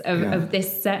descendants of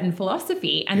this certain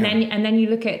philosophy. And then you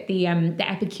look at the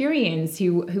Epicureans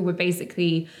who were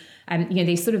basically,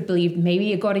 they sort of believed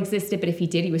maybe a God existed, but if he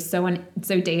did, he was so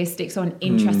deistic, so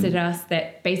uninterested in us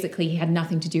that basically he had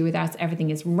nothing to do with us. Everything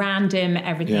is random.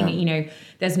 Everything,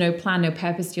 there's no plan, no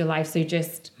purpose to your life. So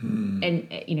just,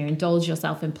 indulge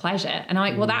yourself in pleasure. And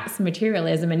I'm like, well, that's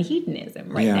materialism and hedonism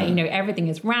right there. Everything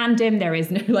is random. There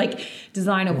is no like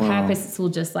design or purpose. It's all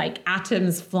just like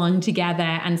atoms flung together.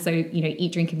 And so,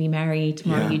 eat, drink, and be merry.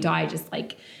 Tomorrow you die. Just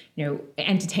like,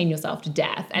 entertain yourself to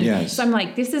death. And so I'm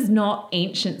like, this is not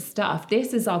ancient stuff.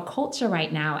 This is our culture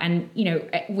right now. And,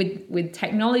 with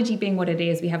technology being what it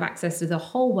is, we have access to the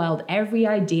whole world. Every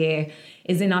idea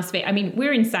is in our space. I mean,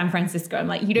 we're in San Francisco. I'm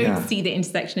like, you don't see the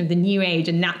intersection of the New Age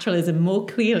and naturalism more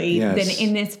clearly than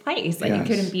in this place. Like it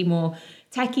couldn't be more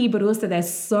techie, but also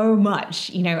there's so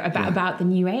much, about the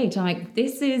New Age. I'm like,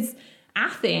 this is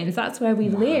Athens, that's where we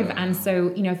live. And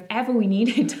so, if ever we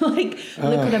needed to like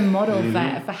look at a model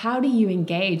for how do you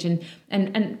engage, and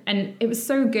it was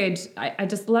so good. I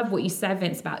just love what you said,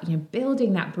 Vince, about,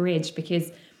 building that bridge, because,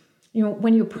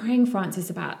 when you're praying, Francis,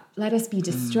 about let us be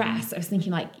distressed, I was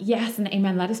thinking like, yes and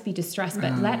amen, let us be distressed,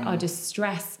 but let our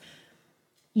distress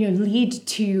lead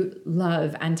to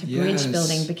love and to bridge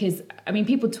building, because I mean,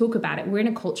 people talk about it. We're in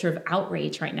a culture of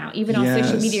outrage right now. Even our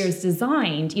social media is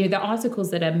designed, the articles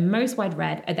that are most wide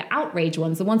read are the outrage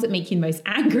ones, the ones that make you the most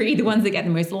angry, the ones that get the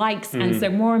most likes. And so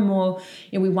more and more,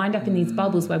 we wind up in these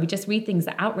bubbles where we just read things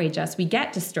that outrage us. We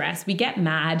get distressed, we get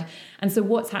mad. And so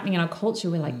what's happening in our culture,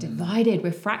 we're like divided,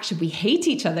 we're fractured, we hate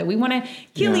each other, we want to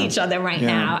kill each other right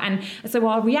now. And so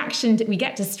our reaction, we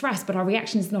get distressed, but our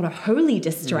reaction is not a holy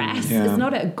distress. It's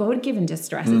not a God-given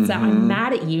distress. It's that I'm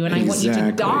mad at you and I want you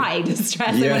to die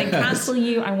distress. I want to cancel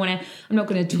you. I'm not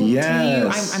going to talk to you.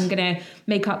 I'm going to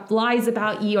make up lies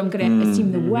about you. I'm going to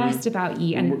assume the worst about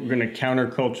you. And we're going to counter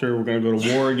culture. We're going to go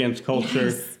to war against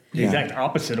culture. the exact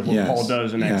opposite of what Paul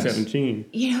does in Acts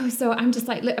 17. So I'm just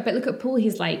like, look at Paul.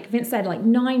 He's like, Vince said, like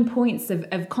 9 points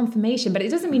of confirmation, but it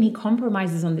doesn't mean he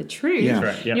compromises on the truth. Yeah.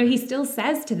 Right, yep. He still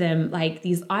says to them, like,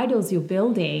 these idols you're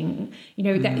building,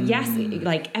 that yes,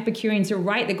 like Epicureans, you're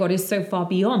right that God is so far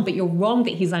beyond, but you're wrong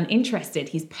that he's uninterested.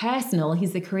 He's personal.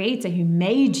 He's the creator who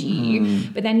made you.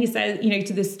 But then he says,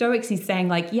 to the Stoics, he's saying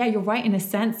like, yeah, you're right in a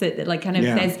sense that like kind of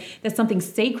there's something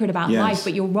sacred about life,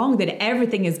 but you're wrong that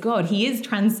everything is God. He is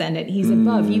transcendent. He's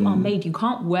above. You are made. You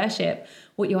can't worship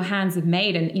what your hands have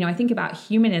made. And, I think about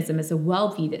humanism as a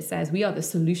worldview that says we are the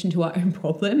solution to our own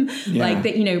problem. Like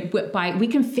that, we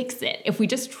can fix it. If we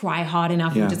just try hard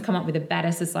enough, we just come up with a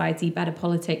better society, better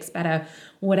politics, better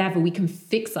whatever, we can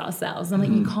fix ourselves. And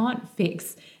like, you can't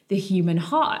fix the human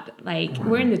heart. Like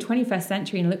we're in the 21st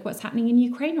century and look what's happening in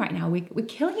Ukraine right now. We're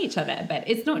killing each other, but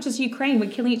it's not just Ukraine.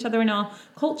 We're killing each other in our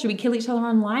culture. We kill each other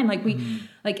online. Like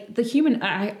like the human,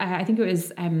 I think it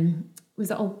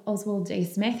was Oswald J.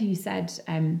 Smith who said,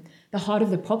 the heart of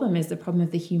the problem is the problem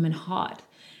of the human heart.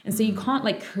 And so you can't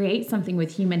like create something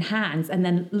with human hands and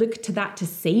then look to that to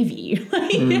save you.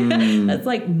 That's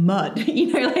like mud,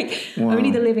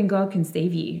 only the living God can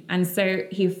save you. And so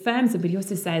he affirms it, but he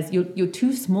also says you're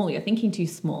too small. You're thinking too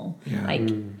small.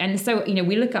 And so,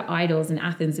 we look at idols in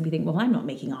Athens and we think, well, I'm not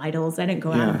making idols. I don't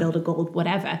go out and build a gold,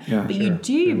 whatever. But you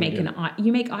do make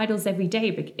you make idols every day.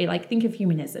 But like, think of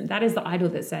humanism. That is the idol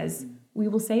that says we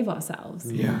will save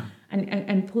ourselves.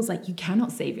 And Paul's like, you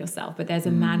cannot save yourself, but there's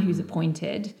a man who's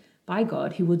appointed by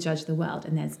God who will judge the world.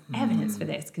 And there's evidence for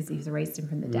this because he's raised him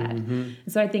from the dead. And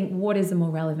so I think, what is a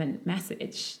more relevant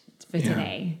message for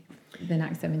today than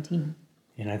Acts 17?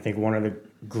 And I think one of the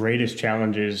greatest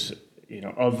challenges,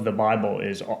 of the Bible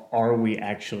is, are we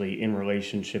actually in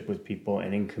relationship with people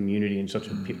and in community in such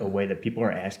a way that people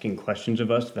are asking questions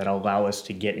of us that allow us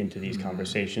to get into these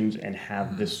conversations and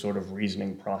have this sort of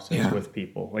reasoning process with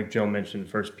people. Like Joe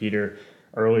mentioned 1 Peter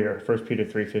earlier, 1 Peter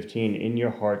 3:15, in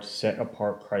your hearts set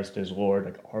apart Christ as Lord.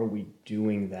 Like, are we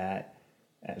doing that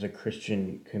as a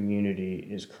Christian community?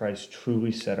 Is Christ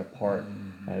truly set apart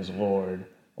as Lord?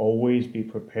 Always be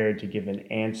prepared to give an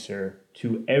answer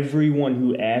to everyone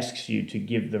who asks you to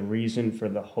give the reason for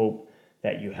the hope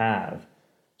that you have.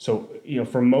 So,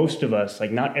 for most of us,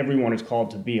 like not everyone is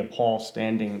called to be a Paul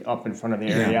standing up in front of the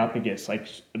Areopagus. Like,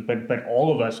 but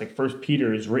all of us, like 1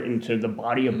 Peter is written to the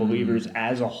body of believers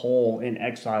as a whole in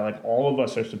exile. Like all of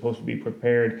us are supposed to be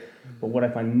prepared. But what I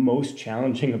find most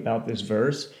challenging about this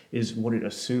verse is what it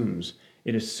assumes.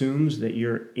 It assumes that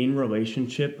you're in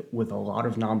relationship with a lot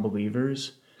of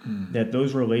non-believers, that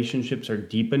those relationships are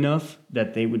deep enough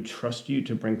that they would trust you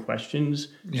to bring questions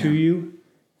to you.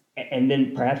 And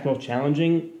then perhaps most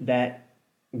challenging, that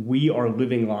we are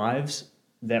living lives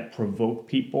that provoke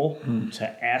people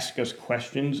to ask us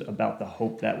questions about the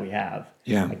hope that we have.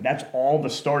 Like that's all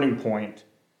the starting point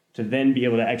to then be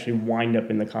able to actually wind up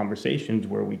in the conversations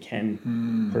where we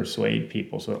can persuade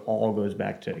people. So it all goes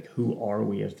back to like, who are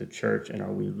we as the church, and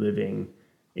are we living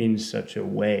in such a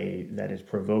way that is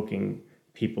provoking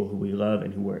people who we love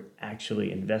and who we're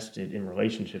actually invested in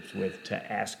relationships with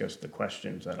to ask us the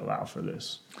questions that allow for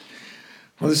this.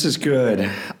 Well, this is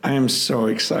good. I am so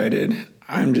excited.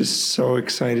 I'm just so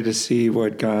excited to see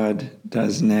what God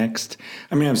does next.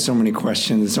 I mean, I have so many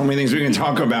questions, so many things we can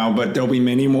talk about, but there'll be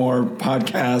many more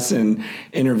podcasts and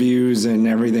interviews and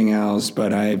everything else.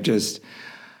 But I'm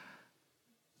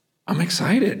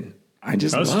excited. I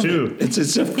just love it.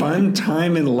 It's a fun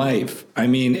time in life. I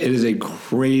mean, it is a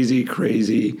crazy,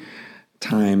 crazy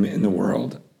time in the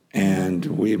world, and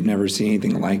we've never seen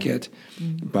anything like it.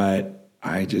 But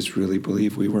I just really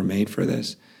believe we were made for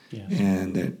this,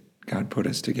 and that God put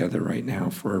us together right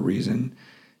now for a reason,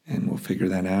 and we'll figure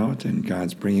that out. And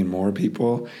God's bringing more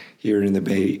people here in the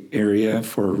Bay Area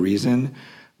for a reason.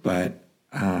 But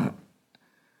God,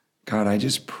 I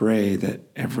just pray that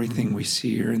everything we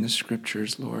see here in the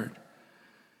Scriptures, Lord,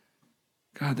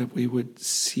 God, that we would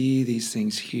see these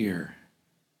things here.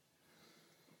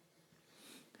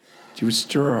 You would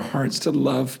stir our hearts to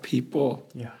love people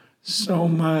so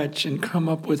much and come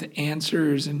up with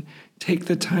answers and take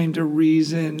the time to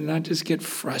reason and not just get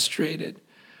frustrated.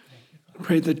 I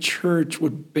pray the church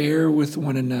would bear with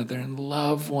one another and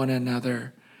love one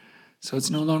another, so it's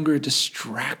no longer a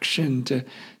distraction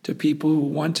to people who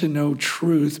want to know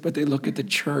truth, but they look at the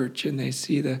church and they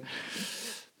see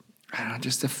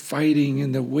just the fighting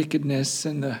and the wickedness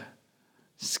and the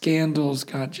scandals.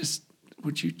 God, just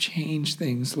would you change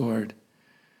things, Lord?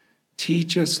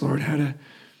 Teach us, Lord, how to,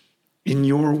 in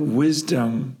your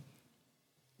wisdom,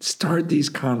 start these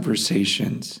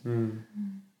conversations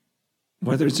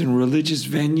whether it's in religious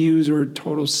venues or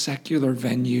total secular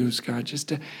venues, God, just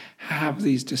to have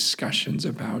these discussions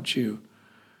about you.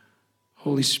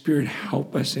 Holy Spirit,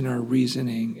 help us in our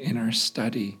reasoning, in our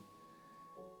study.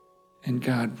 And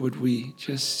God, would we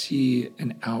just see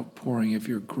an outpouring of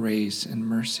your grace and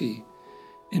mercy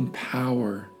and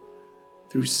power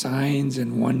through signs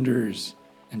and wonders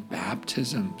and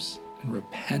baptisms and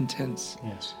repentance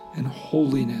and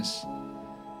holiness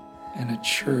and a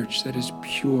church that is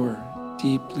pure,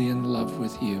 deeply in love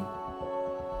with you.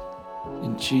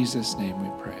 In Jesus' name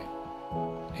we pray.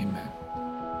 Amen.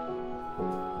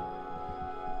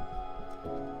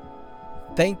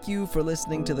 Thank you for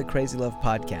listening to the Crazy Love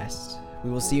Podcast. We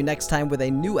will see you next time with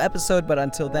a new episode, but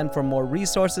until then, for more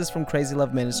resources from Crazy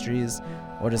Love Ministries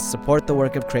or to support the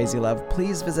work of Crazy Love,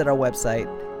 please visit our website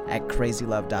at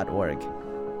crazylove.org.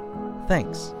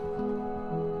 Thanks.